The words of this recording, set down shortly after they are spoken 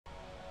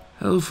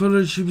Hello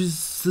fellow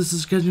Chibies, this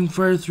is Catching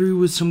Fire 3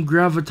 with some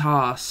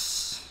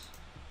Gravitas,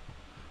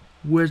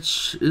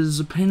 which is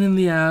a pain in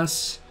the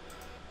ass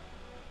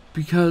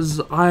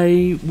because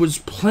I was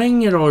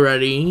playing it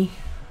already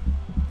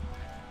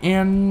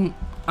and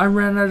I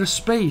ran out of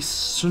space,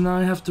 so now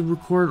I have to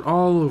record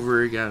all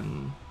over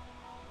again.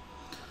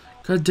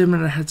 God damn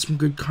it, I had some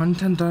good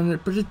content on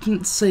it, but it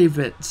didn't save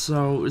it,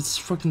 so it's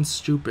fucking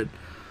stupid.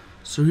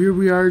 So here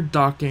we are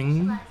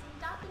docking.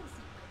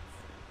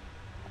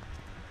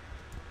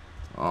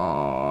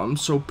 Oh, I'm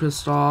so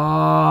pissed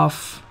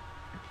off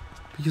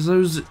because I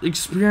was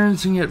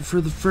experiencing it for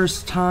the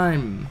first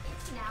time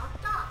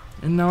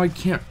and now I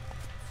can't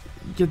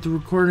get the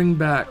recording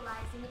back.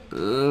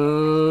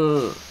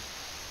 Remember,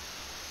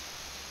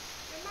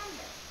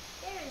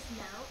 there is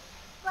no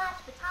flash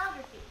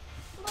photography,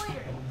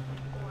 loitering,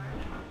 or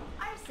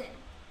arson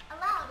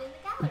allowed in the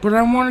gallery. But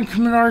I want to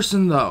commit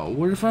arson though.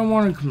 What if I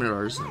want to commit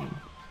arson?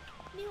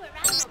 New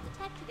arrival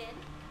detected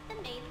in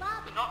the main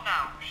lobby. Not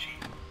now, she.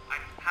 I'm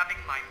having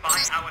my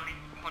bi-hourly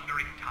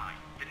pondering time.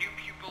 The new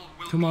pupil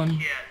will be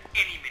here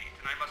any minute,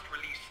 and I must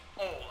release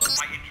all of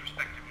my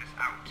introspectiveness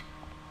out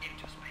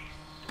into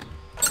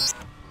space.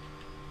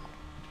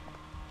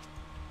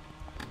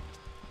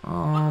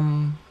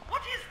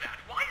 What is that?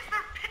 Why is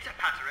there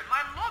pitter-patter in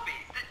my lobby?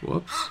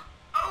 Whoops.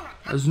 Oh,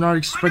 I was not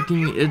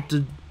expecting it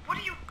to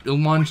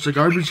launch the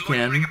garbage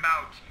can.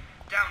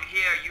 Down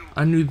here, you...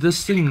 I knew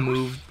this thing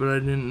moved, but I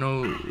didn't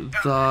know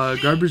the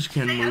garbage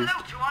can Say moved.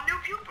 hello to our new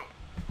pupil.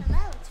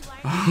 Hello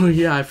to our Oh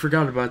yeah, I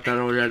forgot about that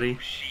already.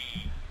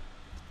 She.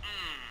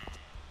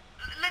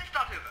 Let's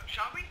start over,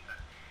 shall we?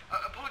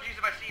 Apologies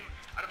if I seem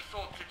out of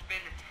sorts. It's been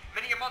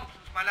many a month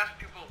since my last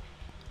pupil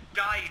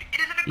died. It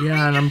is an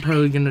Yeah, and I'm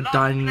probably gonna egregiously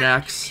die lovely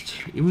next.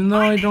 pleasure to meet you. Even though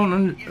My I name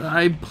don't, is-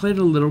 I played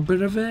a little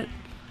bit of it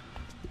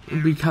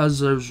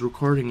because I was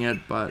recording it,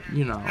 but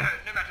you know. No matter.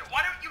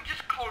 Why don't you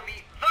just call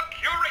me the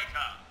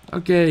curator?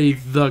 Okay,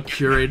 the Give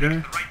curator. the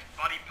right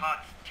body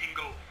parts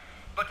tingle.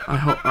 But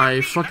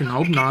I fucking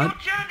hope not.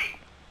 Journey.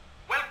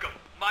 Welcome,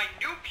 my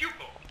new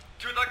pupil,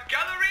 to the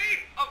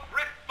Gallery of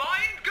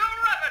Refined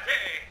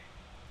Gravity.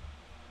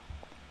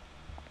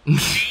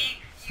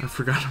 I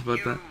forgot about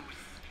that.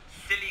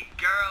 Silly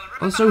girl.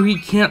 Remember Also, how he we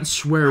can't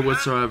swear learned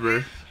whatsoever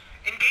this?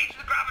 Engage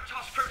the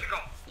Gravitas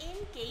protocol.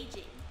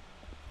 engaging.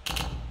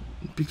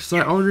 because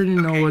I already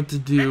know what to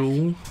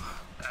do.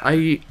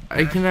 I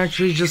can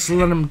actually just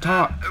let him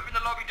talk Open the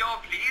lobby door,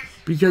 please.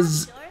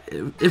 because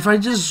if I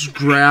just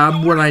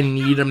grab what I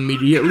need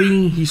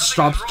immediately, he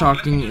stops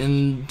talking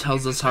and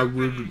tells us how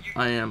rude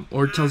I am,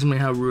 or tells me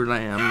how rude I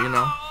am, you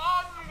know.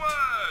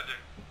 Onward.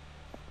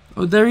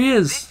 Oh, there he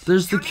is.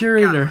 There's the Unique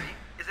curator. gallery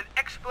is an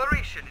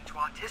exploration into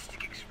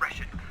artistic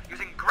expression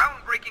using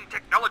groundbreaking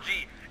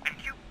technology and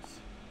cubes.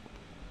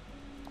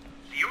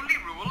 The only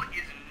rule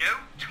is no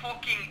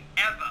talking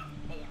ever.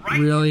 All right?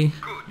 Really?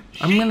 Good.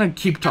 I'm gonna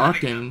keep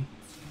talking.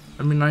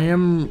 I mean, I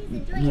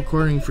am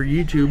recording for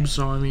YouTube,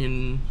 so I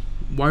mean,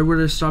 why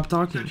would I stop So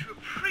talking? to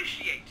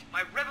appreciate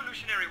my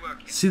revolutionary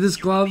work, See this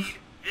you will glove? need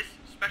this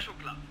special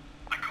glove.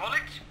 I call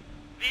it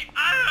the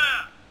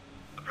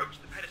Approach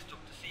the pedestal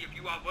to see if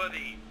you are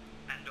worthy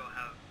and/or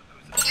have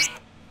opposers. C.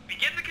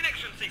 Begin the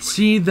connection sequence.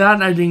 See,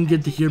 that I didn't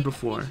get to hear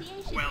before.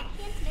 Well,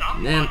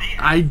 somebody And has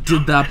I did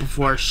done that this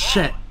before.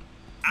 Shit.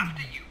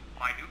 After you,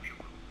 my new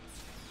pupil.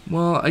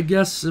 Well, I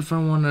guess if I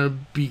want to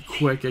be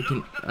quick,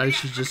 I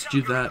should just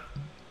do that.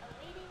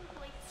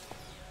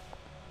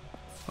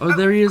 Oh,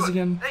 there he is Good.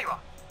 again. There you are.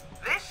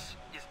 This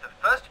is the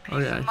first piece Oh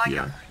yeah, of my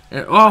here.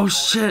 gallery. Oh Call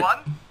this shit.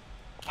 one.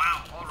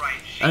 Wow, all right.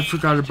 I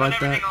forgot about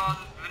Turn that. everything on.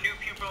 The new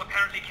pupil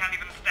apparently can't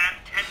even stand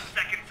 10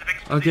 seconds of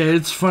exposition. Okay,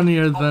 it's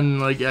funnier than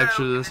like So,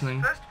 actually in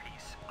listening. This first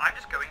piece, I'm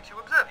just going to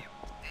observe you,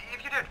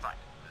 if you don't mind.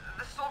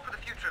 This is all for the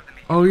future of the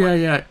meeting. Oh yeah,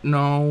 yeah.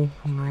 No.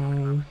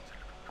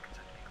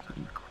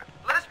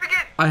 Let us begin.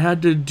 I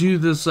had to do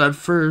this at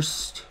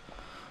first.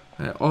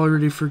 I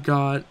already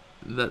forgot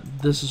that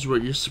this is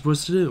what you're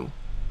supposed to do.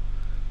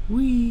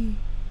 Wee.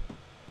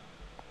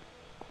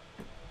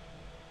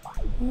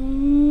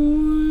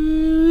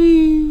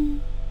 Wee.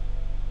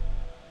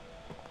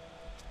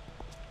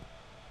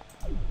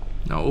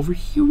 Now over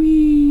here.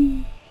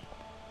 Wee.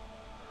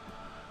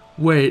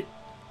 Wait,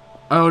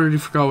 I already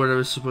forgot what I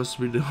was supposed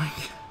to be doing.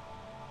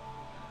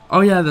 Oh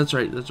yeah, that's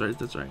right.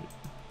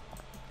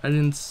 I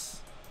didn't.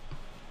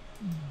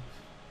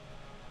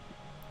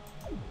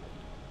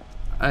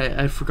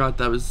 I forgot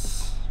that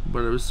was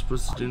what I was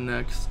supposed to do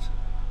next.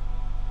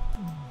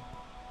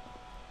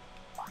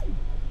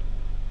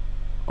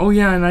 Oh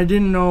yeah, and I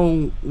didn't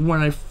know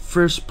when I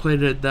first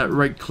played it that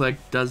right click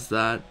does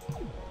that.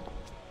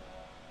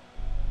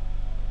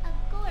 A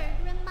Gorg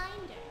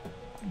reminder.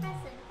 Press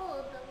and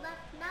hold the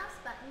left mouse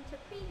button to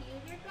preview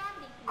your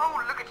gravity field.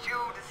 Oh, look at you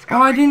Oh,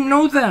 discovering I didn't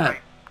know things that.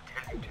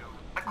 I tell you to.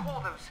 I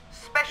call those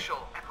special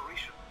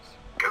apparitions.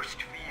 Ghost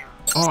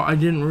fields. Oh, I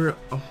didn't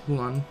oh, hold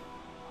on.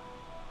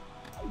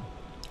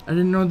 I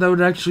didn't know that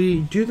would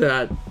actually do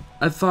that.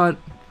 I thought,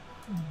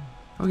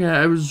 okay,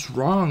 I was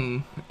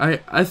wrong.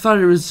 I thought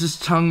it was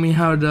just telling me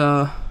how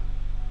to,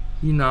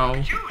 you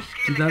know,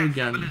 do that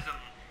again.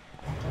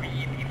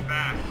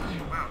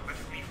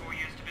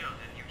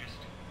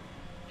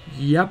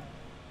 Yep.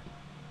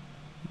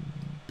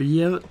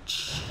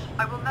 Bitch.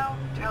 I will now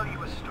tell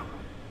you a story.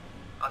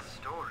 A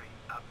story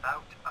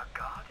about a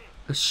garden.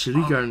 A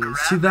shitty Of garden.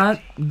 See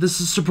that?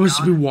 This is supposed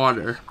to be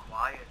water.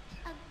 Quiet.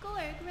 A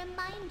Gorg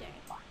reminder.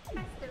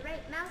 Press the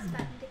right mouse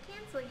button to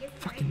cancel your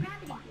Fucking-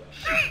 current gravity field.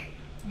 She!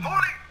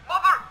 Holy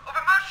mother of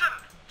immersion!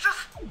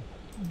 Just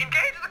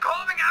engage the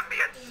calming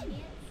ambience!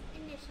 Ambience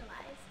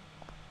initialized.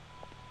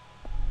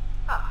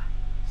 Ah,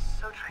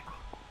 so tranquil.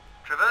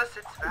 Traverse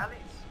its valleys,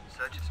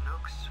 search its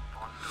nooks,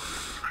 fondle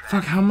its crags.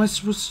 Fuck, how am I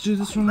supposed to do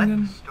this one Let the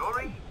again?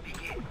 story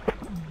begin.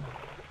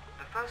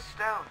 The first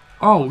stone.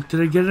 Oh,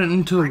 did I get it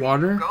into the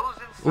water? Goes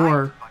inside,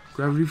 Or but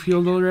gravity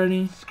field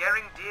already?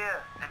 scaring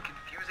deer and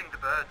confusing the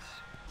birds.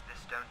 This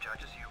stone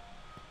judges you.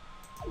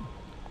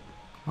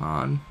 Come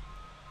on.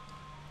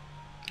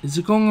 Is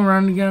it going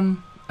around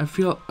again? I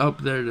feel... Oh,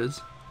 there it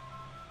is.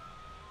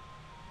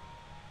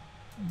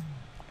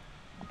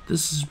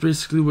 This is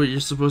basically what you're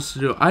supposed to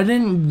do. I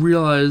didn't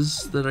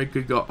realize that I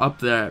could go up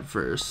there at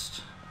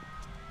first.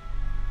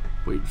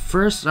 Wait,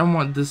 first I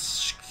want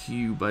this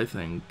cube, I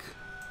think.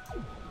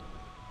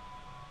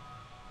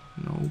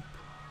 Nope.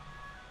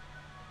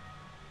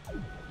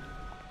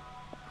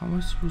 How am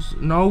I supposed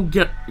to... No,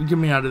 get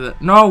me out of there.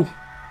 No!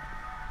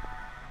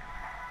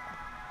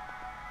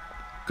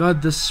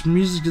 God, this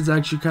music is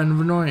actually kind of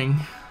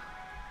annoying.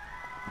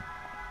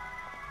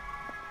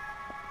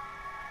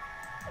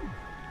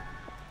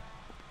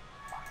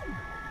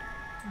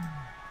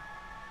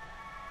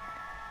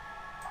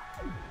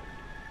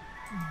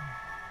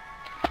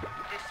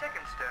 The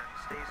second stone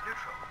stays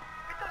neutral.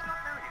 It does not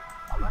know you,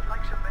 but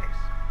likes your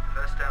face. The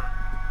first stone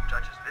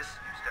judges this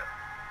new stone.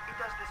 It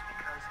does this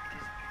because it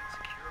is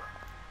insecure.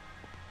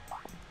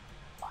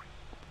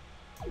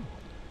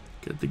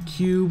 Get the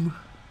cube.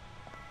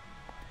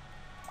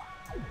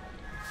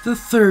 The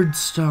third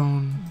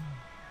stone.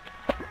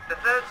 The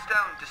third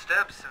stone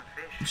disturbs some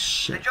fish.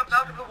 Shit. They jump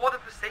out of the water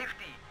for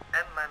safety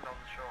and land on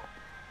the shore.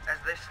 As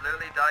they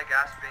slowly die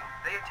gasping,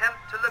 they attempt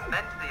to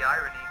lament the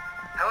irony.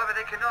 However,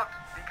 they cannot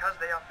because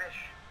they are fish.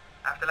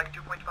 After like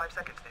 2.5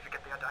 seconds, they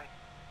forget they are dying.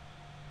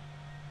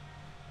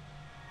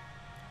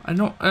 I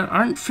don't...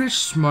 Aren't fish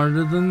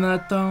smarter than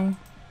that, though?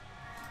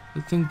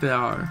 I think they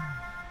are.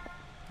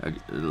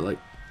 Like...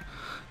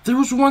 There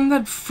was one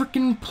that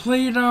freaking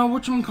played,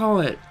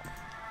 whatchamacallit?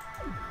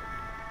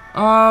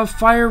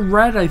 Fire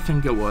Red, I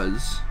think it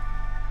was.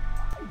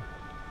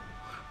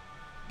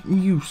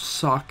 You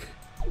suck.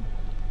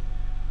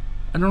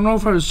 I don't know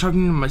if I was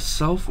talking to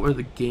myself or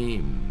the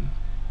game.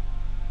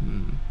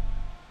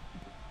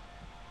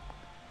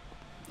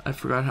 I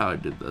forgot how I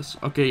did this.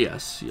 Okay,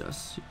 yes.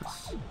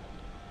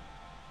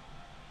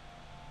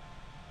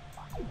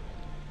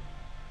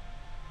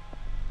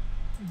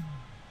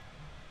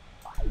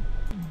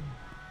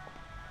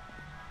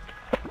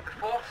 The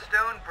fourth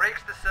stone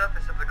breaks the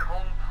surface of the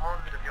calm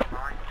pond of your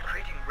mind,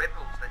 creating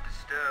ripples that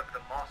disturb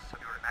the moss of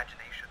your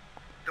imagination.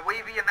 The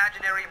wavy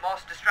imaginary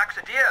moss distracts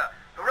a deer,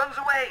 who runs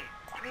away,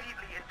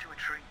 immediately into a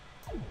tree.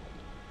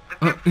 The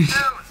fifth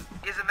stone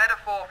is a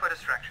metaphor for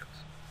distractions.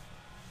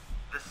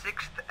 The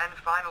sixth and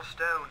final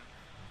stone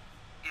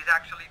is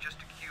actually just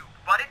a cube,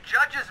 but it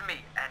judges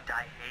me, and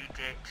I hate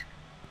it.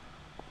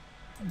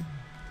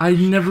 I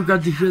never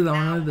got to hear that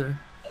one either.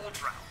 All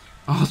drowned.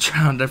 All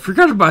drowned. I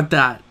forgot about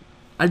that.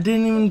 I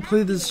didn't even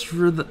play this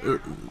for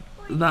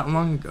that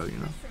long ago, you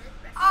know.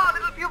 Ah,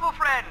 little pupil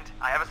friend,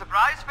 I have a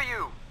surprise for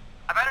you.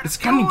 I've added It's a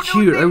few kinda new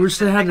cute. I things wish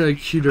they that had make a you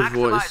cuter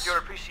maximize voice. your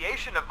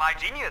appreciation of my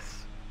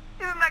genius.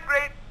 Isn't that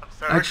great? I'm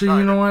so Actually,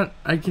 you know excited.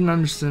 what? I can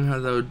understand how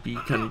that would be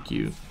kind of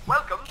cute.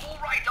 Welcome. All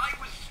right, I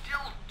was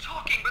still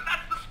talking, but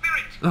that's the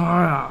spirit.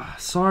 Ah,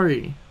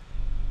 sorry.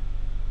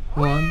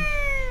 Hold on.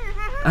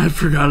 I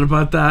forgot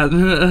about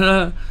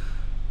that.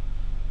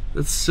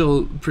 That's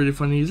still pretty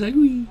funny. He's like,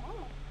 wee.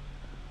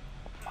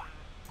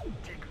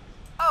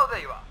 Oh,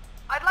 there you are.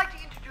 I'd like to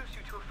introduce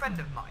you to a friend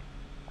of mine.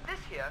 This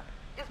here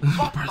is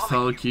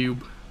Bartholomew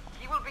Cube.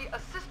 He will be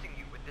assisting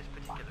you with this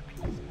particular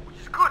piece, which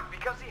is good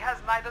because he has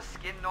neither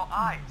skin nor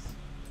eyes.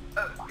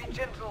 Be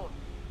gentle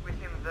with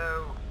him,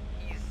 though.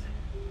 He's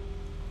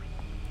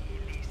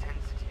really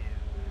sensitive.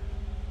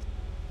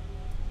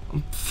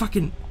 I'm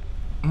fucking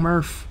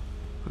Murph.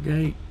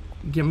 Okay?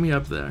 Get me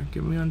up there.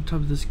 Get me on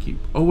top of this cube.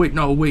 Oh, wait,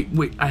 no, wait.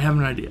 I have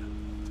an idea.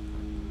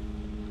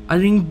 I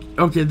didn't...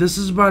 Okay, this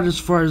is about as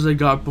far as I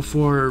got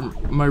before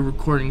my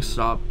recording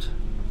stopped.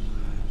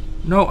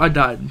 No, I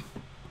died.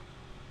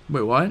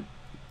 Wait, what?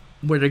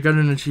 Wait, I got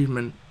an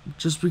achievement.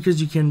 Just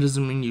because you can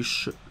doesn't mean you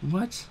should...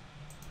 What?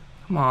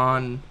 Come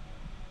on.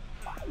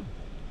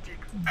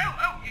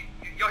 Oh,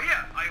 you're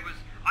here. I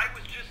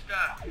was just,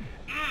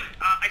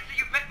 I see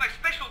you've met my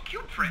special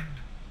cube friend.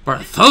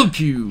 Bartholomew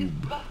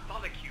Cube.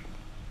 Bartholomew.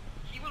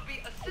 He will be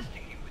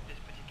assisting you with this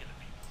particular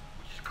piece,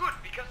 which is good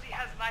because he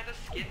has neither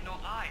skin nor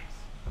eyes.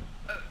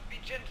 Be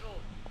gentle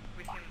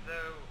with him,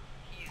 though.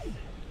 He's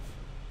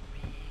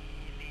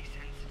really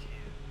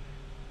sensitive.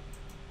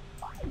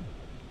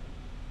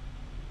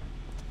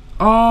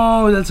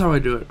 Oh, that's how I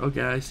do it.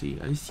 Okay, I see.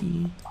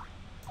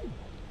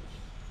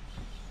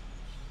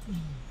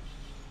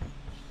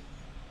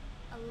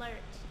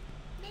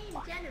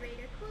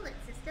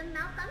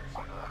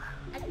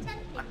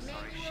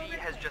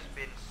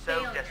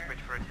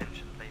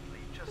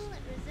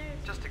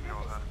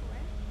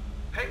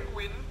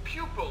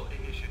 pupil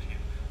initiative.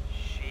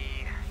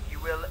 You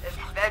will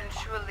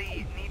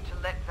eventually need to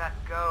let that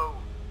go.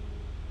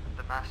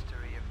 The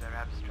mastery of their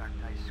abstract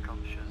ice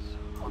sculptures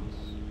haunts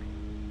me.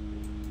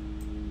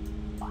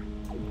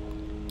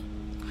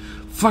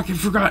 Fuck, I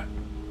forgot.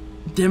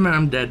 Damn it,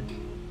 I'm dead.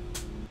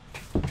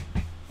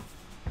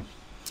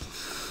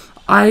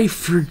 I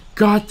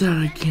forgot that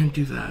I can't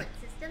do that.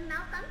 System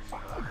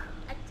malfunction.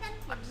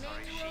 I'm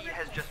sorry, she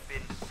has just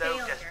been so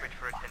desperate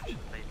for attention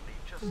lately.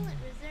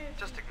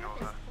 Just ignore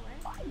her.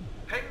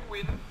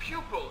 Penguin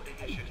pupil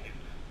initiative.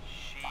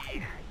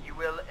 You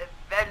will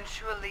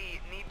eventually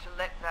need to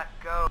let that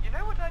go. You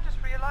know what I just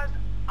realized?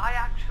 I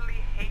actually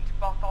hate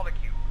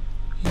Bartholomew.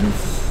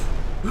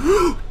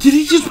 Did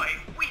he just...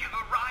 We have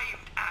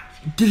arrived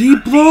at... Did he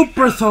blow up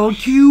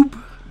Bartholomew?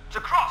 To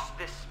cross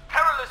this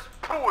perilous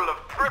pool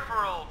of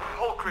peripheral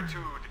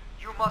pulchritude,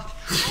 you must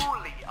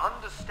truly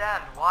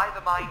understand why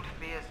the mind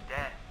fears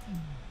death.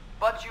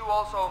 But you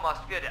also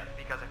must fear death,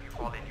 because if you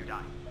fall in, you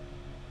die.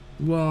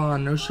 Well,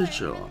 no shit,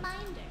 Sherlock.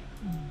 Reminder.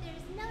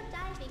 There's no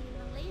diving in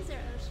the laser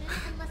ocean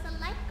unless a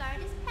lifeguard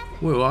is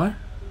present. Wait, what?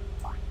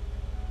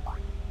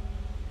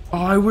 Oh,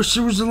 I wish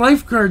there was a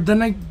lifeguard,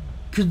 then I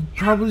could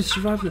probably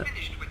survive that.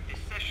 Finished with this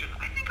session.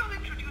 I think I'll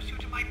introduce you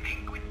to my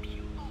penguin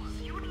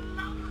pupils. You would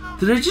love them.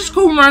 Did I just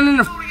go run in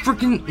a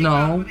freaking...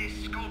 No. They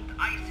sculpt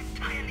ice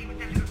entirely with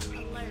their little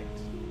feet. Alert.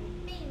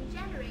 Main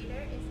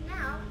generator is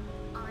now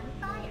on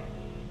fire.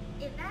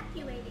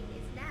 Evacuating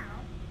is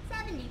now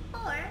 74%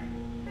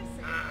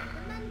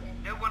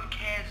 recommended. No one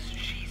cares.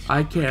 She's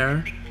I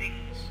care.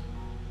 things.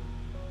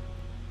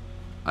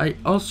 I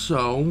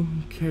also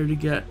care to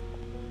get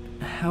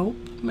help,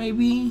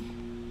 maybe?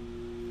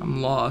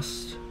 I'm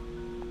lost.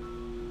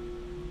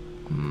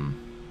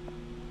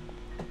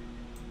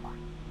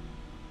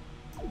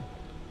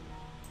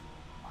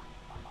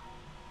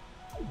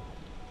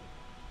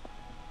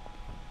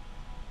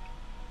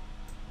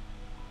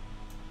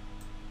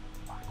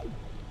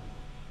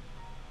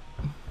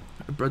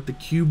 I brought the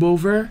cube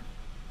over.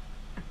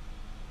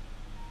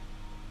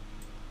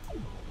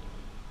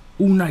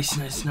 Ooh, nice,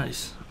 nice,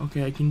 nice.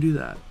 Okay, I can do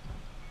that.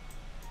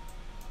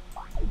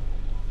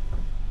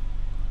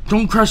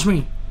 Don't crush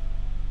me!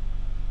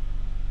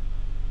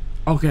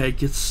 Okay, it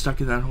gets stuck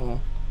in that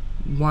hole.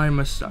 Why am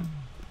I stuck?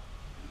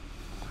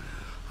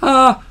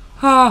 Ah!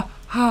 Ha!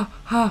 Ha!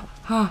 Ha!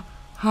 Ha!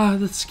 Ha!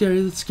 That's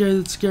scary, that's scary,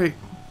 that's scary.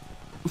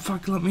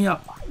 Fuck, let me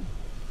up.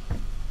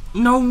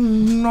 No,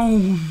 no,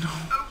 no.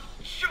 Oh,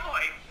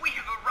 joy! We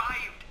have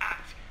arrived at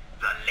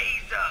the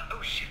laser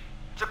ocean.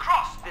 To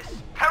cross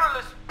this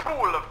perilous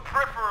pool of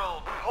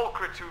peripheral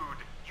pulchritude,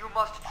 you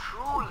must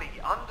truly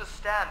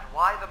understand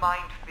why the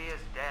mind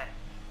fears death.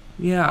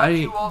 Yeah, But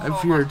you I also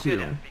fear it must fear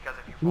too. death, because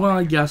if you fall Well,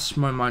 I in, guess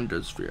my mind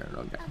does fear it,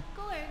 okay. A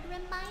Gorg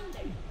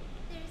reminder.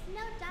 There's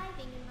no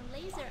diving in the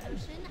laser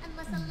ocean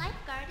unless a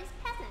lifeguard is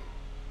present.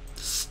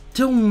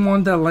 Still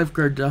want that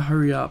lifeguard to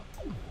hurry up.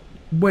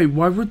 Wait,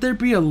 why would there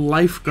be a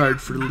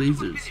lifeguard for After we're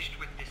lasers? finished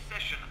with this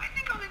session, I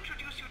think I'll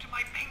introduce you to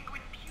my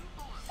penguin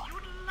pupils. You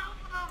would love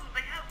them.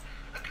 They have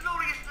a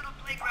glorious little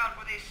playground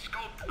where they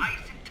sculpt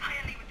ice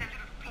entirely with their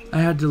little feet.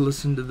 I had to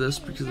listen to this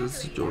Main because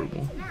it's generator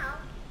adorable. is now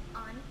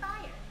on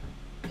fire.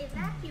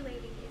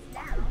 Evacuating is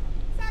now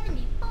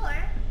 74%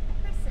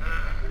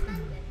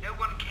 recommended. No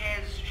one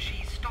cares.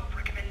 She stopped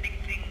recommending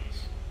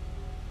things.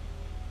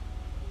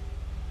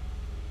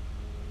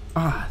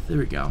 Ah, there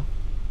we go.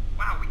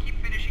 Wow, we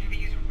keep finishing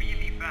these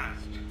really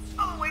fast.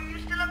 Oh, and you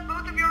still have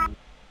both of your...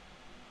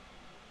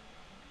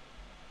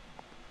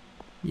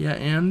 Yeah,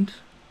 and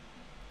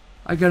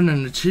I got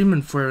an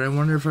achievement for it. I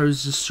wonder if I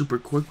was just super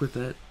quick with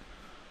it.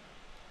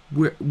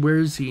 Where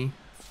is he?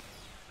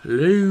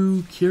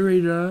 Hello,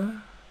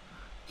 curator.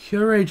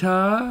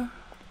 Curator.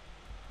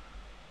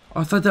 Oh,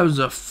 I thought that was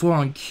a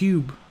full-on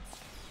cube.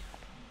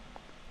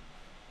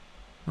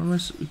 Where am I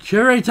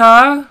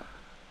curator.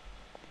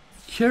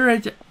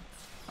 Curator.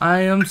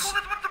 I am. Call this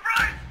one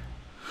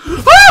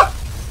surprise! Ah!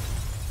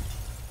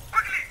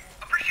 Quickly!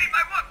 Appreciate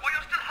my work while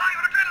you're still high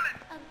on adrenaline!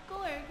 A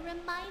Gorg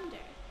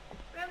reminder.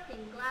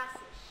 Broken glass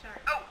is sharp.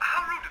 Oh,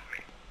 how rude of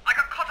me. I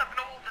got caught up in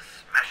all the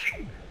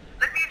smashing.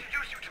 Let me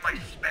introduce you to my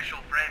special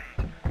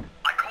friend.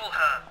 I call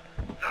her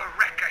the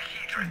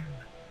Recahedron.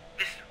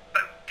 This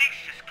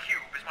bodacious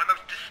cube is my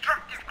most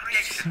destructive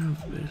creation. Son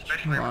of a bitch.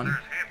 Especially Hold with on.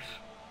 those hips.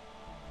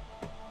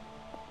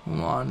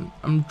 Hold on.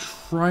 I'm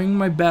trying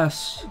my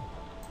best.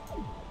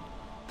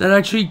 That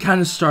actually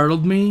kind of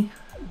startled me.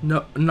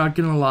 No, I'm not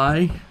gonna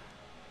lie.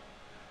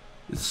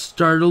 It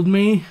startled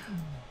me.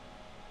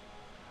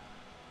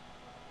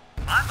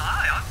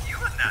 My, aren't you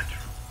a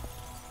natural?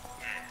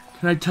 Yeah.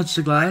 Can I touch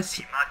the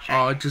glass?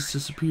 Oh, it just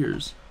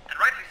disappears. And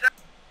rightly so.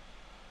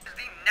 Is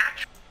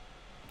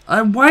the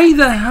natural... Why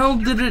the hell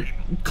did it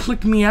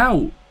click me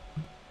out?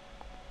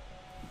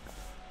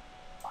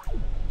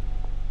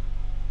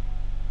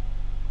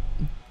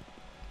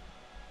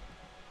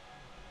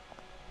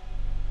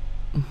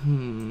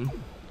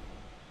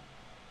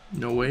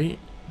 No, wait.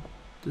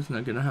 That's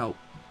not gonna help.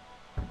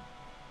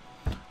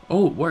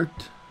 Oh, it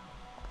worked.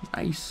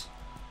 Nice.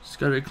 Just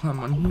gotta climb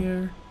on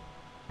here.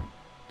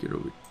 Get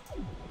over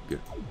Good.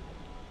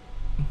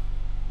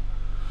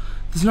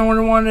 That's not what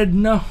I wanted.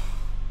 No.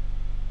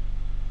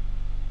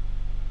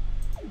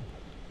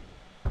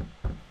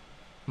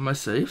 Am I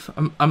safe?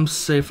 I'm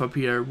safe up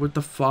here. What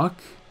the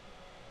fuck?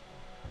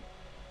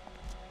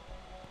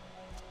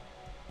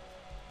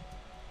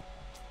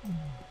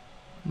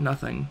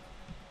 Nothing.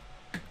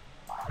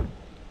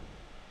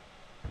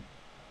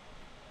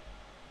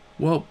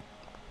 Well.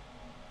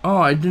 Oh,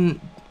 I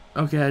didn't.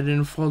 Okay, I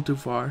didn't fall too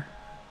far.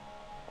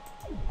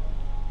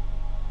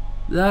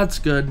 That's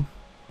good.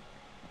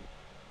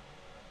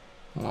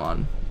 Hold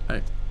on.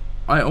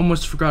 I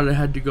almost forgot I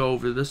had to go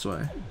over this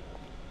way.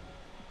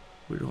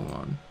 Wait, hold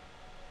on.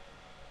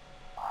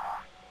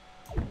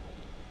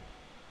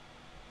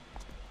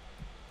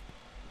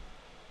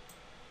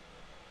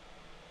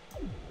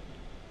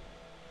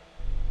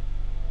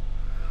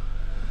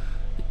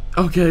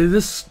 Okay,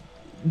 this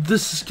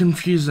is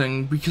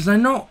confusing because I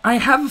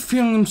have a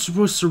feeling I'm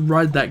supposed to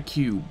ride that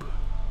cube,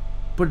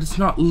 but it's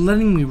not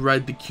letting me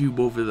ride the cube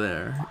over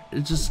there.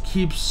 It just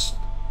keeps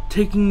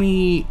taking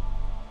me.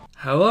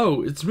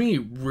 Hello, it's me,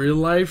 Real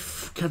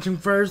Life Catching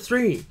Fire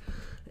 3,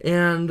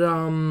 and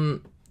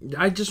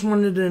I just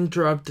wanted to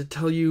interrupt to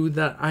tell you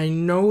that I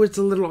know it's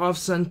a little off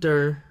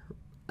center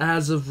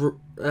as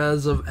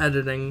of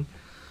editing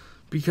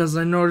because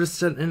I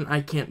noticed it and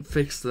I can't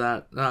fix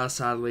that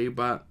sadly,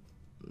 but.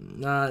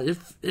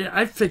 If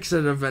I fix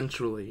it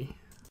eventually.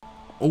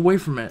 Away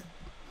from it.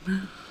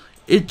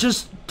 It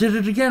just did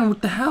it again.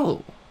 What the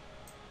hell?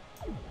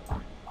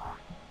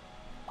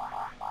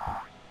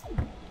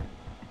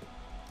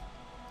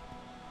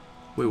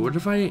 Wait, what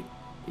if I...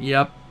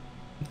 Yep.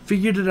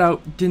 Figured it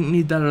out. Didn't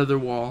need that other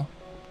wall.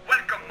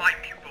 Welcome, my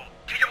pupil,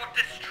 to your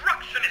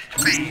destructionist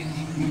phase.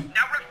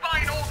 Now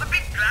refine all the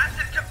big glass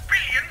into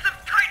billions of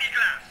tiny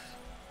glass.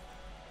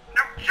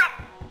 Now jump!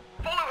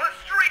 Follow her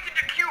straight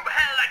into cube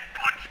hell and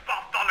punch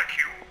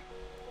Bartholomew.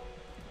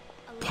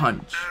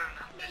 Punch.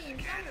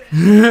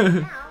 Now,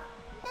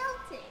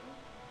 melting.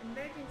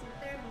 Emergency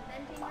thermal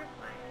venting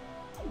required.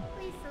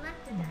 Please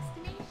select a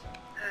destination.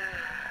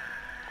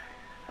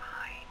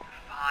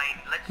 Fine.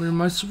 Let's... Wait,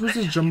 am I supposed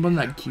to jump on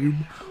that cube?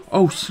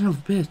 Oh, son of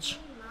a bitch.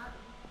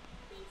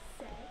 Please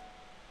say.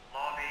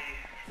 Lobby.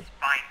 It's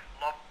fine.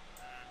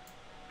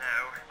 No,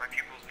 my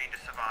pupils need to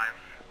survive.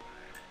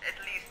 At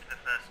least the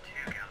first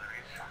two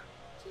galleries.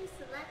 To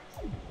select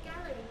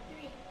gallery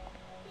 3.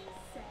 Please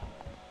say.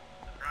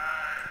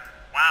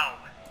 Wow.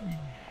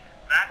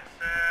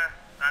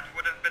 That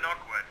would have been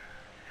awkward.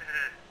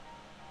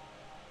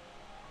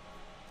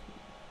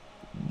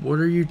 What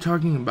are you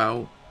talking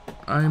about?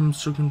 I'm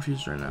so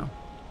confused right now.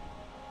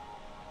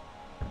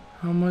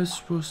 How am I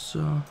supposed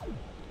to...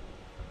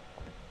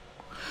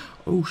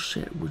 Oh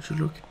shit, would you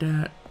look at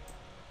that?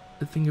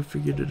 I think I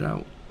figured it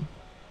out.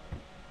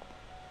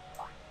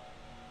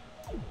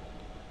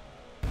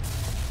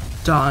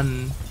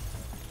 Done.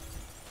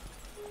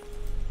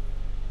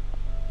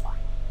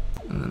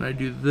 And then I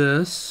do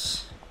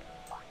this.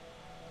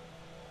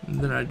 And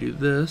then I do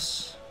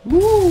this. Woo!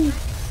 What?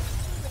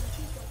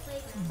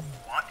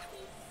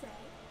 Please say.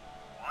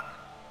 What?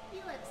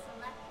 You have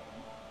selected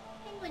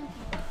Penguin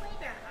People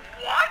Playground.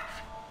 What?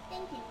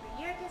 Thank you for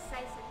your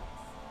decisiveness.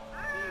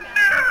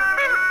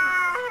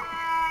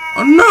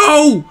 Oh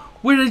no!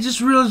 Wait, I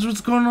just realized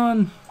what's going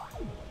on.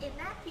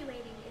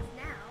 Evacuating is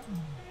now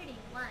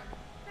 31%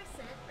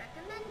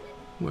 recommended.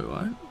 Wait,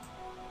 what?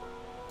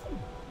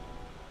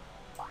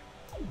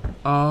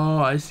 Oh,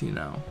 I see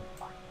now.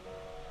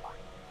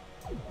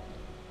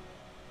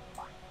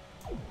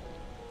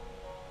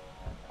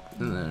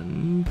 And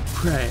then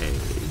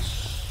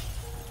praise.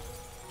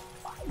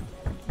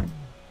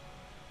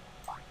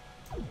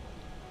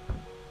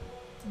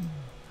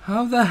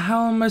 How the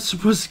hell am I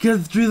supposed to get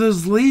through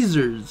those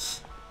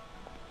lasers?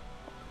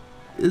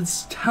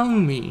 It's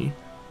telling me.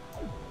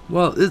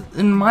 Well,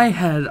 in my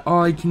head,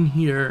 all I can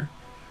hear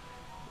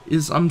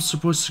is I'm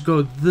supposed to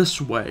go this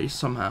way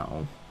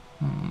somehow.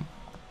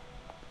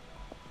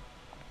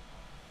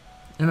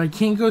 And I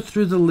can't go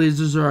through the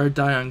lasers or I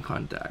die on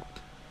contact.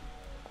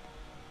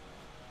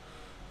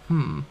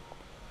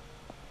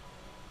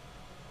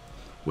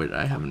 Wait,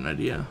 I have an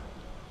idea.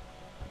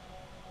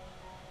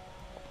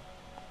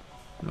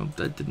 Nope,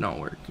 that did not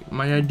work.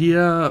 My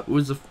idea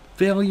was a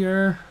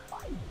failure.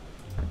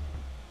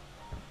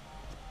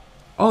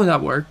 Oh,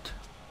 that worked.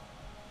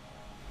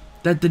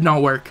 That did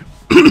not work.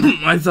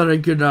 I thought I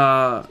could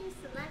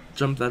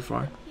jump that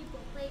far.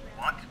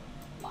 What?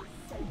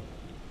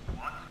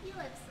 You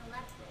have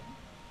selected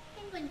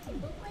Penguin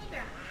People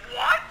Playground.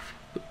 What?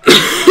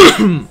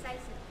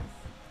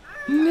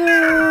 No.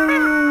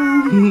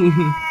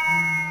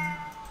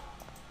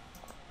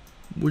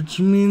 Which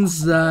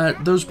means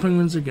that those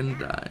penguins are gonna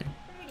die.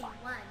 31%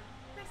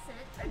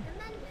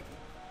 recommended.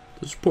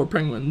 Those poor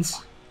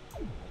penguins.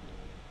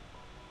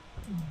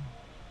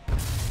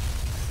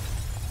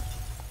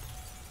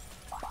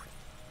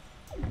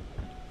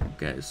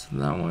 Okay, so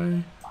that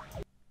way.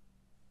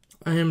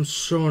 I am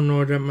so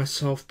annoyed at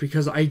myself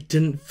because I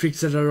didn't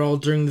fix it at all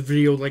during the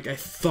video like I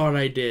thought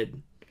I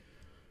did.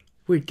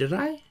 Wait, did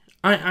I?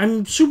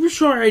 I'm super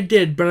sure I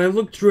did, but I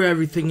looked through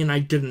everything and I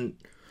didn't.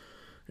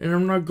 And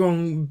I'm not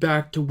going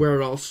back to where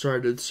it all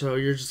started, so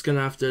you're just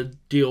gonna have to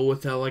deal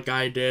with that like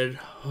I did.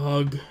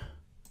 Hug.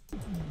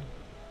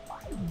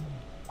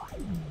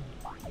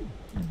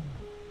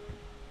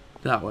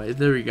 That way,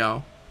 there we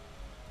go.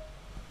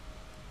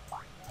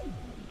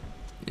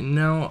 And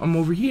now I'm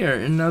over here,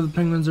 and now the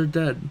penguins are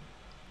dead.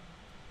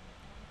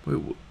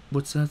 Wait,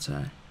 what's that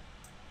say?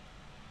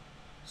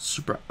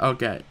 Super,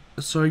 okay.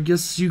 So I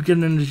guess you get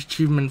an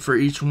achievement for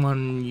each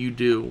one you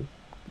do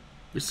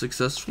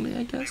successfully,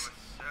 I guess? They were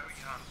so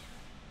young.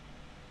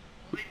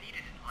 All they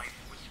needed in life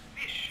was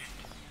fish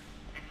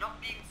and not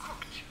being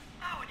cooked.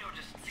 Now when you're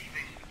just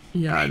leaving.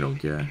 Yeah, I don't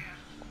care.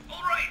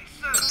 Alright,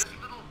 so this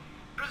little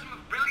prism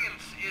of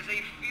brilliance is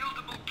a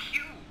fieldable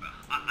cube.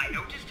 I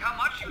noticed how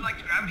much you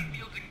liked gravity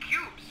fields and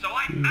cubes, so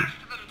I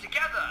mashed them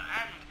together,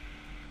 and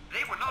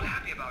they were not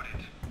happy about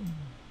it.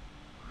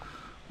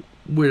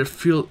 Wait,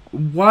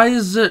 why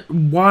is it,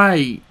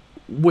 why?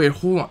 Wait,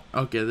 hold on.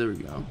 Okay, there we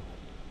go.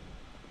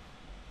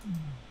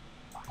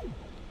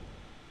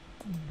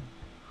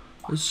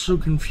 I was so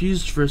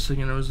confused for a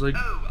second. I was like,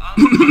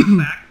 fun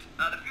fact,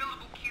 the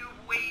fieldable cube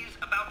weighs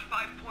about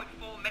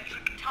 5.4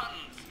 metric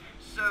tons,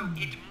 so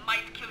it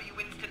might kill you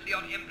instantly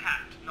on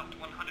impact. Not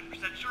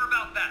 100% sure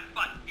about that,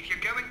 but if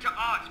you're going to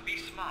art, be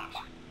smart.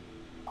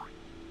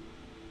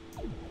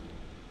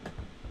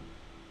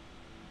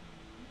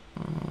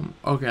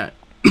 Okay.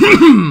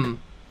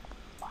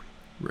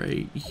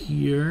 Right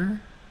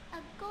here. A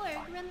gourd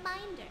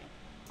reminder.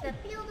 The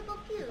fieldable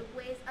cube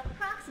weighs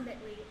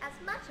approximately as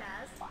much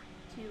as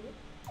 2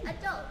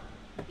 adult,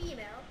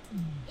 female,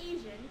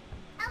 Asian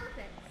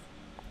elephants.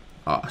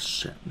 Oh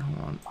shit, hold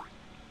on.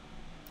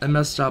 I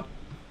messed up.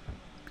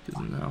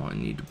 Because now I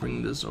need to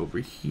bring this over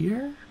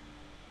here.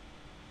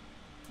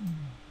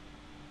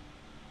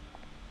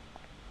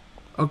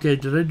 Okay,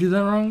 did I do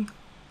that wrong?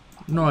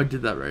 No, I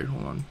did that right,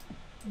 hold on.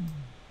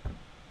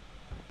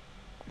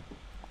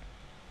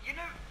 You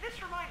know,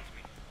 this reminds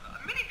me.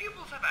 Many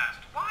pupils have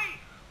asked,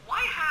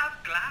 why have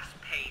glass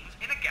panes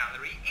in a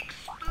gallery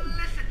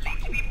explicitly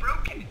to be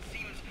broken? It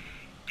seems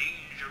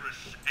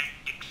dangerous and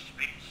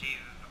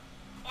expensive.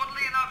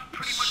 Oddly enough,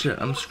 pretty much Shit,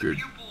 I'm all of the screwed.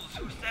 pupils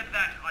who said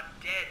that are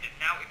dead.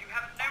 Now, if you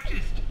haven't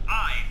noticed,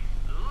 I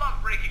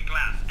love breaking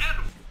glass. And,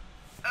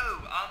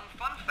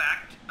 fun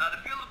fact, the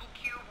fieldable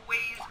cube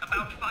weighs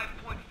about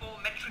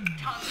 5.4 metric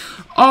tons.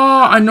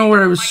 Oh, I know what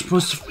I was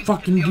supposed to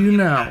fucking do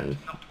now.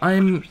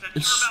 I'm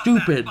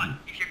stupid.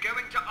 If you're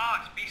going to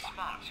art, be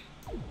smart.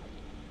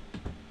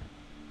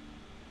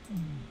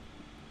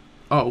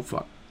 Oh,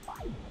 fuck.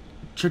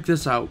 Check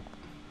this out.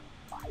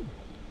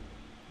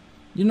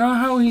 You know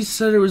how he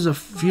said it was a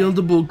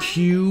fieldable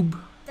cube?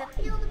 The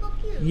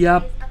fieldable cube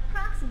Yep. weighs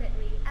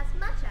approximately as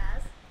much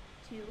as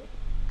 2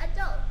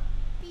 adult,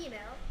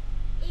 female,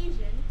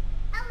 Asian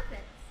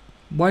elephants.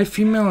 Why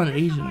female and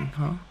Asian,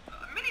 huh?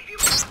 Many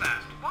people have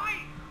asked,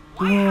 why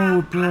Bro,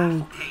 have bro.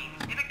 glass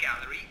panes in a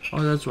gallery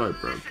Oh, that's why it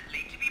broke.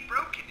 explicitly to be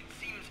broken? It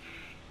seems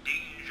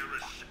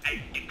dangerous and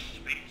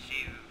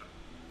expensive.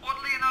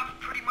 Oddly enough,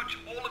 pretty much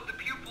all of the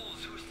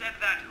pupils who said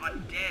that are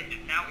dead.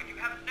 Now, if you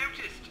haven't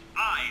noticed,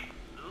 I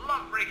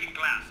love breaking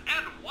glass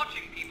and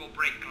watching people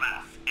break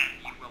glass. And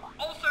you will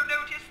also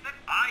notice that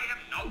I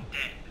am not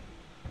dead.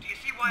 Do you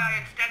see why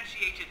I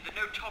instantiated the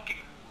no talking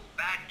rule?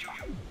 Bad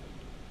juju.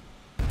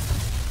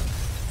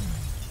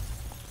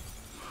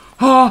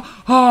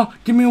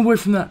 Get me away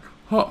from that.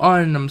 Oh,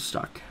 and I'm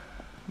stuck.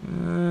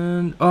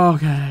 And,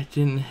 okay, I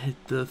didn't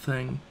hit the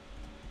thing.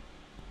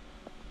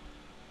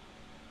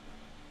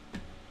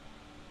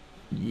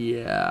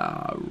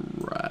 Yeah,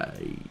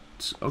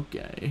 right.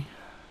 Okay.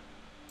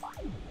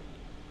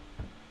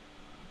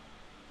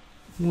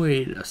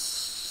 Wait a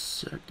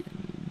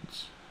second.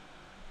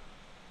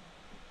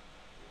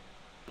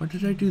 Why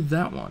did I do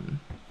that one?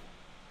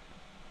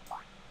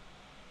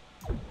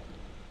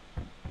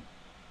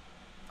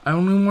 I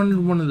only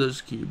wanted one of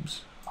those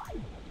cubes.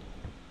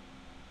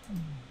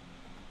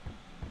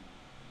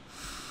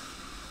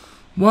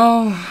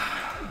 Well,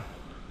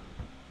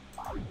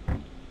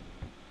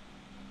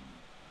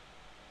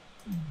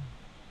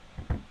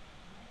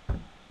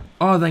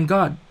 oh, thank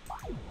God.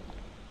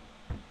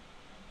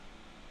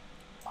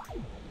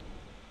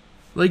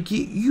 Like,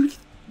 you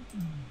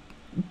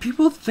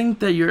people think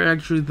that you're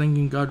actually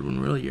thanking God when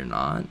really you're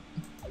not.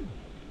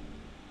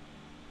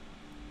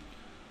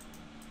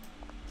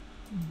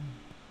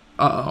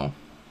 Uh-oh.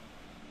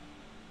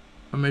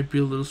 I might be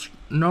a little...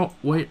 No,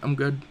 wait, I'm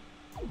good.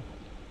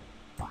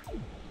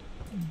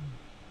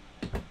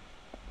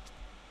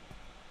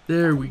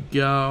 There we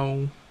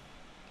go.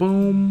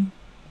 Boom,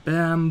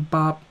 bam,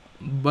 bop,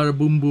 bada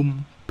boom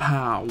boom,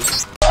 pow.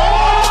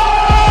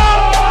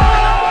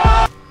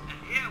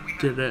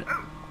 Did it.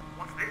 Oh,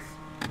 what's this?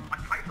 A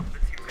title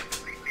that seems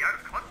completely out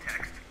of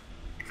context.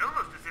 It's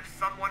almost as if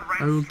someone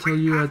ran I will tell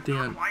you at the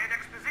end. quiet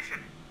exposition.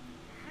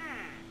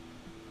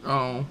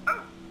 Oh.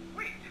 Oh,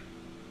 wait.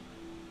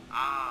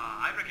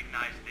 I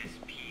recognize this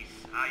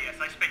piece. Yes,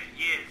 I spent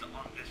years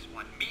on this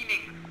one.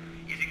 Meaning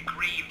is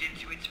engraved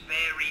into its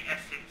very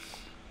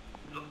essence.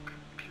 Look.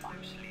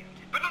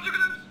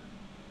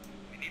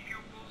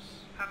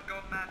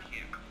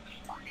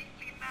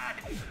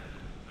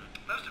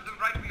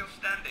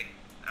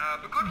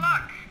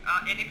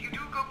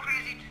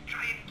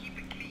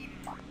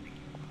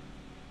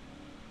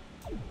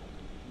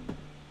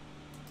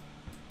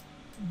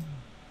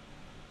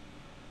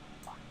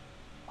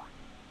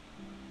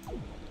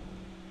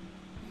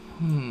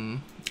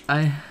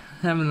 I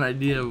have an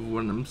idea of what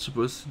I'm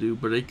supposed to do,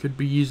 but I could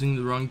be using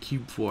the wrong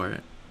cube for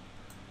it.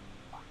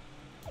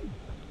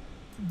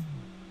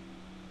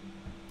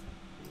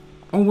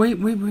 Oh, wait.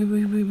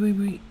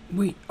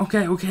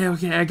 Okay,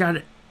 I got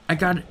it.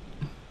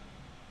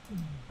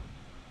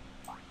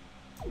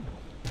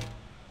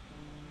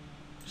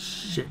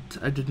 Shit,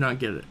 I did not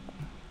get it.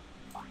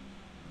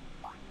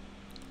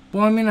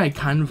 Well, I mean, I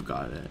kind of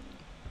got it.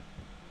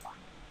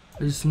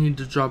 I just need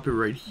to drop it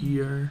right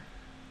here.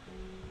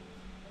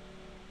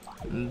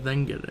 And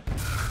then get it.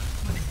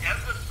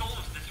 Ever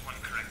solves this one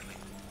correctly?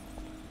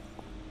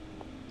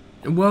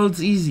 Well,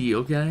 it's easy,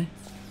 okay?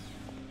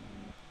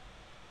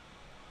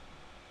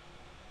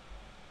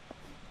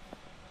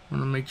 I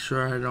want to make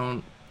sure I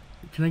don't...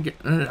 Can I get...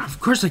 of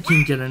course I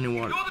can't get any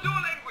water. Ignore the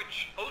door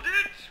language. Hold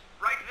it.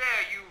 Right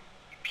there, you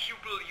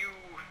pupil, you...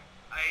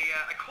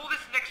 I call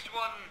this next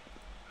one...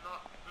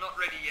 Not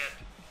ready yet.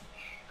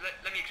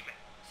 Let me explain.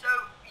 So,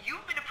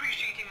 you've been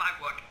appreciating my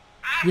work.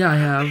 Yeah, I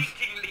have.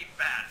 Aggravatingly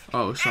fast.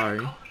 Oh, sorry.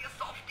 And call me a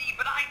softie,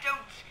 but I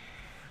don't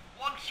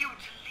want you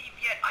to leave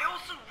yet. I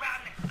also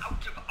ran out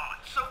of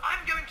art, so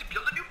I'm going to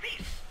build a new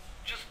piece.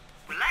 Just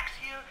relax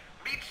here,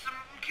 read some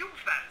Cube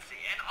Fancy,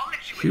 and I'll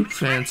let you in. Cube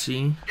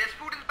Fancy? There's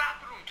food in the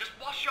bathroom. Just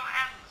wash your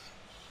hands.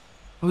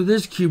 Oh,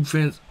 there's Cube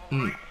Fancy.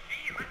 Alright,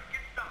 see, let's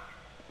get started.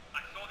 I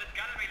saw this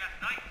gallery last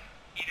night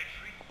in a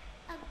tree.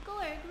 A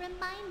Gorg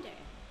reminder.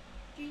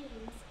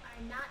 Dreams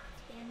are not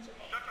tangible.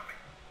 Shut up,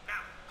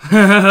 now.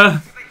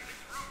 Make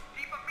this room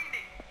deeper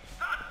meaning.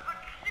 Start the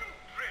cube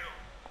drill.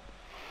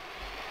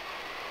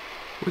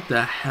 What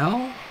the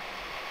hell?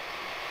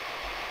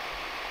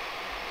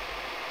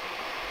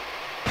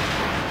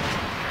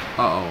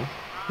 Uh-oh.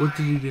 What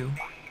did he do?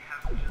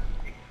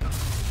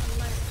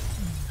 Alert.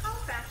 Hull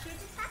fracture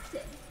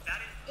detected. That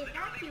is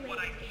literally what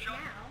I Evacuating is shot.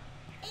 now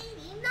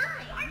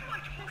 89%. Why do I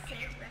talk to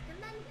you?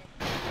 Recommended.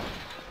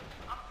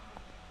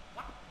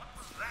 What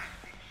was that?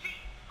 She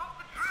stop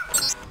the drill.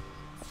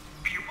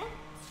 Pupil?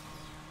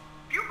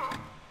 Pupil?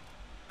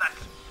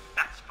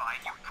 That's fine.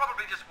 You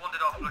probably just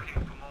wandered off looking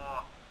for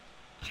more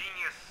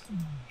genius.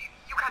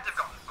 You can't have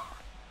gotten far.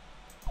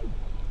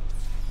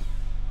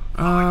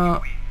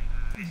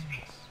 This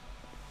piece.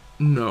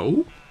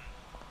 No.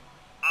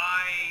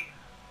 I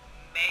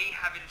may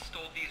have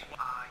installed these.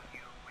 Are you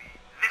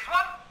this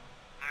one?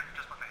 No,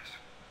 just my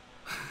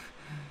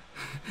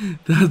face.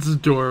 That's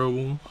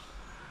adorable.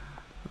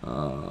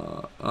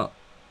 Oh,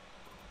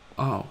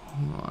 hold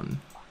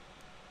on.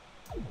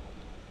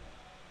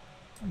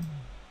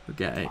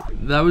 Okay,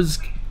 that was...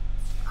 This is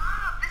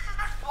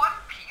that one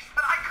piece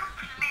that I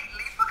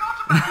completely forgot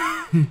about.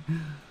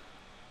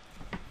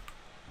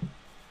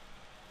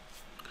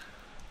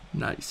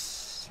 Nice.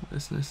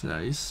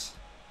 Nice.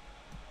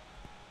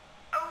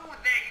 Oh,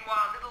 there you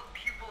are, little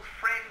pupil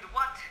friend.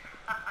 What?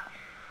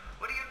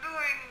 What are you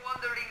doing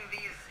wandering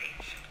these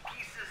ancient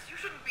pieces? You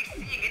shouldn't be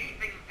seeing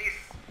anything this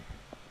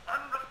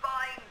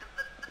unrefined.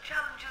 The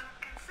challenge isn't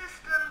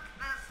consistent.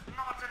 There's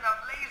not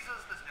enough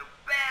lasers. There's no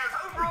bears.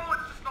 Overall,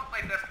 it's just not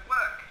my best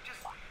work. Just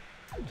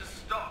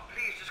stop,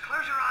 please. Just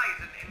close your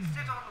eyes and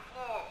sit on the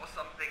floor or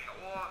something.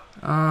 Or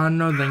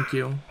No thank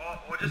you. or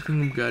I just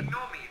think I'm good.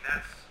 ignore me.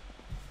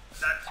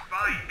 That's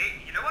fine.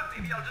 Maybe, you know what?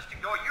 Maybe I'll just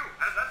ignore you.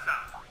 How does that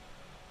sound?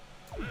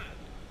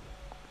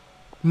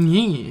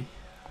 Yeah.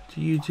 To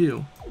you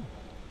too.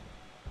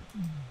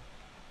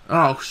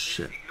 Oh,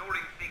 shit. This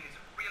ignoring thing is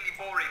really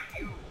boring.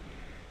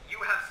 You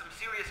have some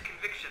serious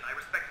conviction. I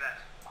respect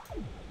that.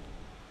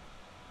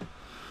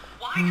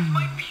 Why does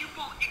my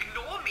pupil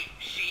ignore me?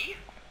 She?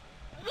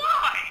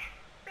 Why?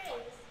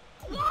 Phrase.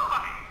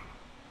 Why?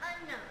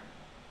 Unknown.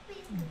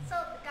 Please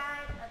consult the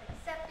guide of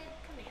accepted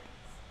commands.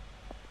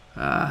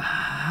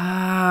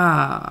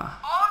 Ah.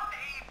 On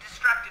a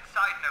distracted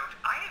side note,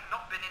 I have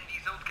not been in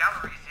these old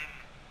galleries in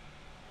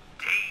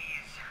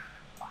days.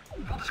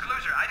 Full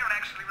disclosure, I don't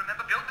actually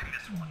remember building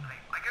this one. I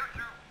go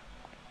through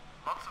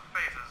lots of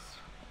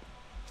phases.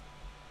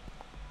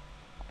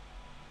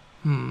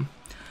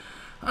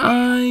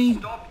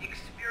 Stop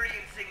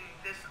experiencing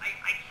this.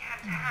 I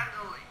can't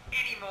handle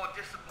any more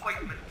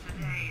disappointment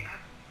today.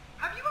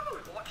 Have you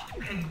ever watched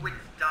penguins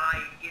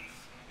die?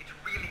 It's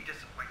really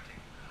disappointing.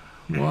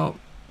 Well...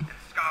 And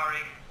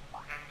scarring,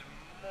 and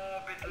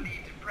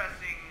morbidly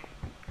depressing,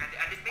 and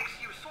it makes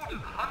you sort of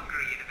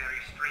hungry in a very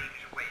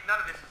strange way. None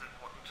of this is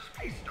important. Just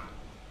please stop.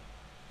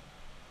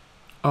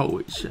 Oh,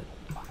 wait, shit.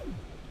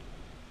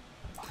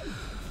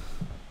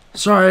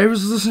 Sorry, I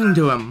was listening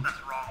to him. That's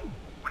wrong.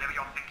 Whatever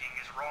you're thinking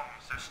is wrong,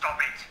 so stop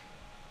it.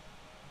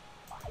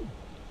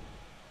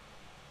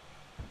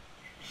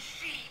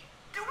 She,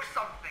 do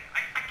something.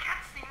 I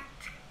can't seem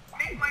to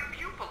make my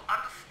pupil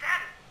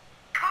understand.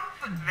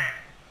 Comfort them.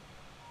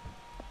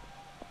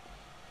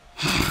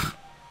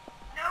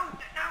 No,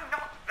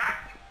 not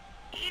that.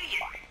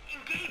 Idiot.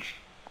 Engage.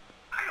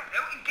 I don't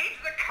know. Engage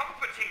the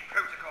comforting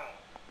protocol.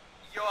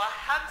 You're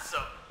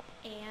handsome,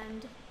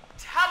 And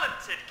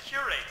talented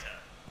curator.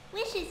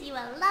 wishes you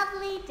a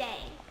lovely day.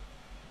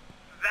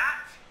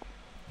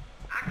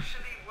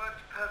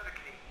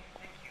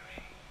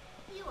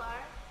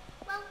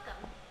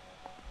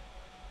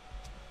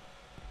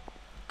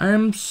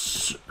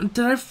 Did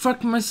I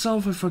fuck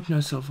myself? I fucked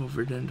myself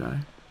over, didn't I?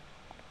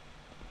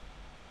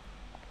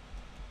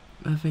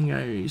 I think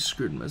I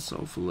screwed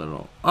myself a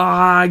little.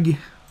 Ugh!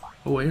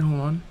 Oh wait,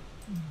 hold on.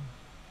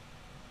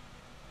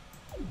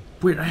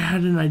 Wait, I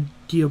had an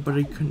idea, but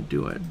I couldn't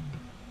do it.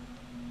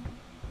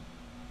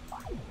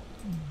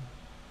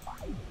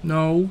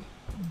 No.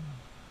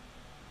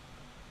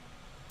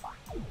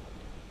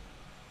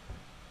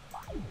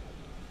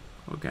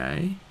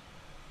 Okay.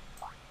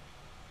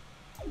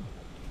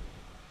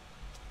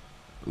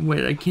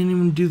 Wait, I can't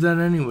even do that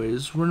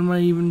anyways. What am I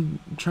even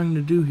trying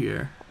to do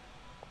here?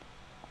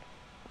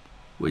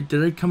 Wait,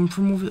 did I come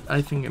from over?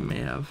 I think I may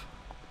have.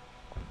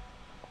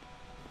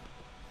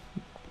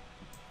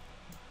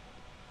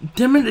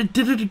 Damn it, it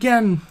did it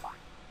again!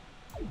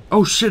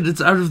 Oh shit,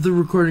 it's out of the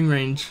recording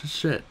range.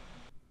 Shit.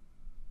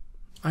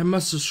 I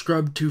must have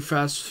scrubbed too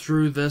fast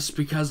through this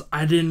because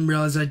I didn't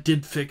realize I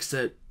did fix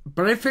it.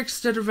 But I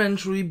fixed it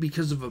eventually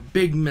because of a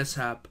big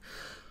mishap.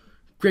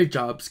 Great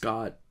job,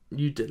 Scott.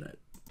 You did it.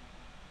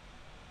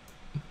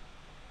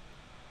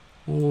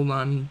 Hold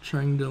on,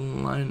 trying to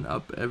line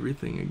up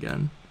everything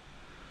again.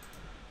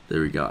 There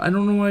we go. I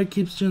don't know why it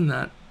keeps doing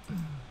that.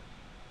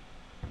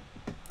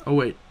 Oh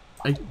wait,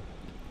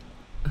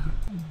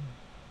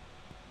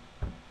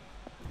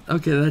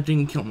 okay, that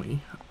didn't kill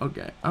me.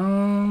 Okay,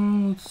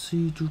 let's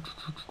see.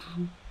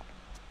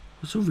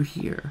 What's over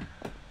here?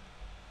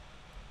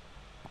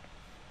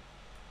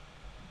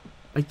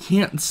 I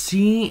can't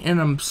see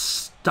and I'm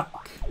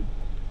stuck.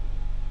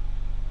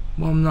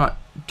 Well, I'm not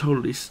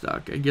totally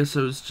stuck. I guess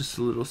I was just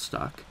a little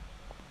stuck.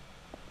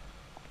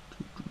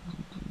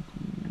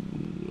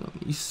 Let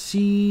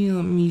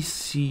me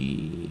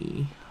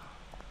see.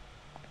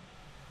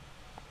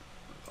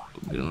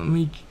 Okay, let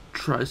me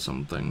try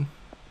something.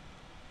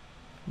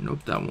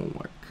 Nope, that won't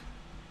work.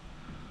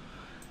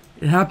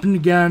 It happened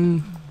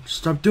again.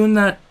 Stop doing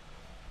that,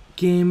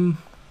 game.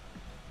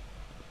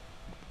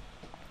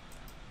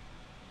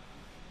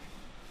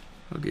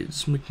 Okay,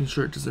 just making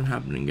sure it doesn't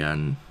happen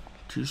again.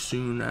 Too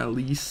soon, at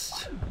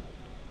least.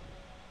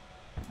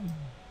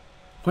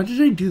 Why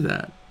did I do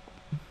that?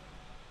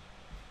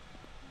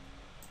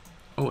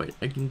 Oh wait,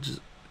 I can just...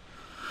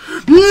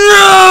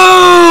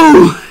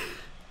 No!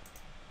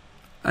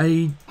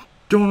 I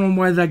don't know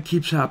why that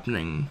keeps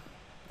happening.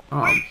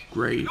 Oh, wait,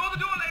 great. You know the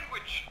door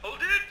language. Hold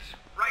it.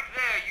 Right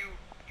there, you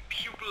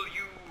pupil,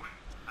 you...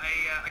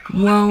 I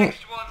call well, this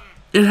next one...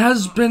 It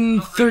has been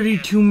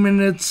 32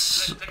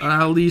 minutes,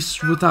 at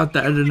least, without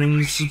the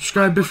editing.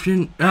 Subscribe if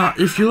you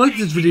like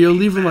this video.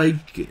 Leave a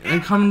like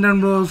and comment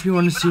down below if you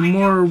want to see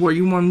more or what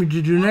you want me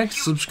to do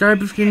next.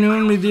 Subscribe if you're new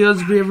and may the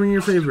odds be ever in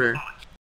your favor.